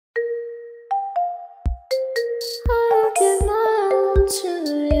to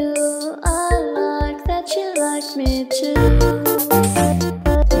you. I like that you like me too.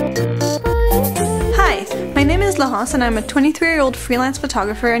 Hi, my name is Laurence and I'm a 23-year-old freelance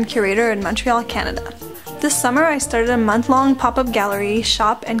photographer and curator in Montreal, Canada. This summer I started a month-long pop-up gallery,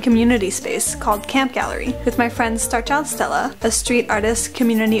 shop, and community space called Camp Gallery with my friend Starchild Stella, a street artist,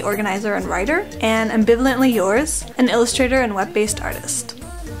 community organizer and writer, and Ambivalently Yours, an illustrator and web-based artist.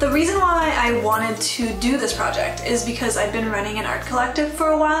 The reason why I wanted to do this project is because I've been running an art collective for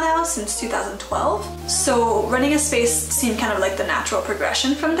a while now, since 2012. So running a space seemed kind of like the natural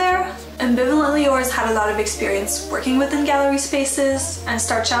progression from there. Ambivalently Yours had a lot of experience working within gallery spaces, and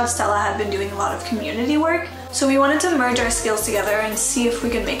Starchild Stella had been doing a lot of community work. So we wanted to merge our skills together and see if we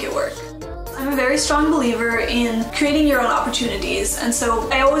could make it work. I'm a very strong believer in creating your own opportunities, and so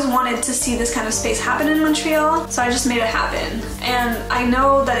I always wanted to see this kind of space happen in Montreal, so I just made it happen. And I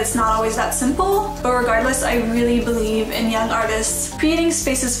know that it's not always that simple, but regardless, I really believe in young artists creating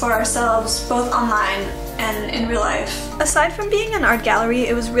spaces for ourselves, both online and in real life. Aside from being an art gallery,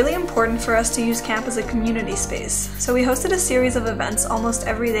 it was really important for us to use camp as a community space. So we hosted a series of events almost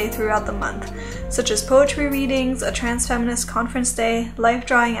every day throughout the month, such as poetry readings, a trans-feminist conference day, life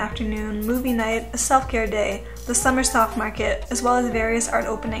drawing afternoon, movie night, a self-care day, the summer soft market, as well as various art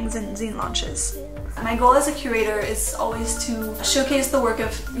openings and zine launches. My goal as a curator is always to showcase the work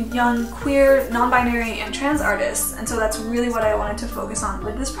of young, queer, non-binary, and trans artists, and so that's really what I wanted to focus on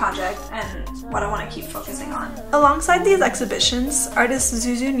with this project and what I want to keep focusing on. Alongside these exhibitions, artists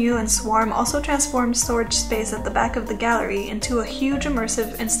Zuzu New and Swarm also transformed storage space at the back of the gallery into a huge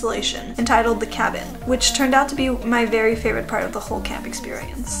immersive installation entitled The Cabin, which turned out to be my very favorite part of the whole camp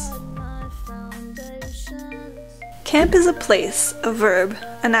experience. Camp is a place, a verb,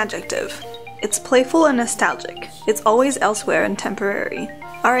 an adjective. It's playful and nostalgic. It's always elsewhere and temporary.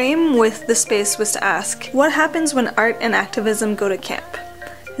 Our aim with the space was to ask, what happens when art and activism go to camp?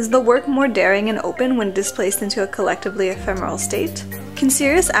 Is the work more daring and open when displaced into a collectively ephemeral state? Can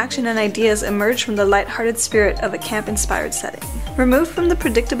serious action and ideas emerge from the lighthearted spirit of a camp-inspired setting? Removed from the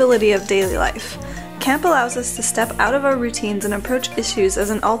predictability of daily life, camp allows us to step out of our routines and approach issues as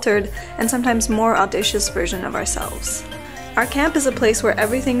an altered and sometimes more audacious version of ourselves. Our camp is a place where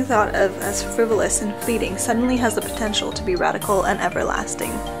everything thought of as frivolous and fleeting suddenly has the potential to be radical and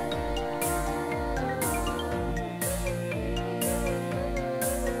everlasting.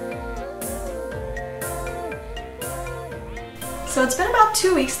 So it's been about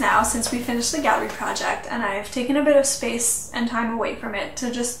 2 weeks now since we finished the gallery project, and I've taken a bit of space and time away from it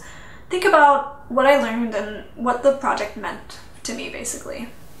to just think about what I learned and what the project meant to me, basically.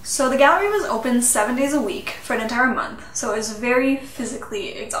 So the gallery was open 7 days a week for an entire month, so it was very physically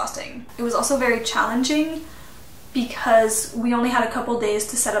exhausting. It was also very challenging because we only had a couple days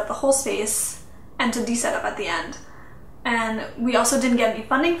to set up the whole space and to de-set up at the end. And we also didn't get any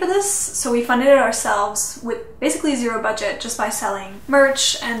funding for this, so we funded it ourselves with basically zero budget, just by selling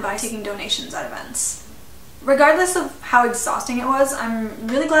merch and by taking donations at events. Regardless of how exhausting it was, I'm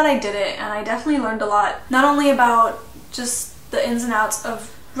really glad I did it, and I definitely learned a lot, not only about just the ins and outs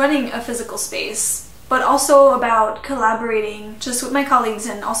of running a physical space, but also about collaborating just with my colleagues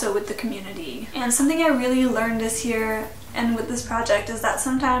and also with the community. And something I really learned this year and with this project is that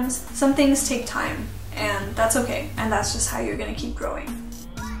sometimes some things take time, and that's okay, and that's just how you're gonna keep growing.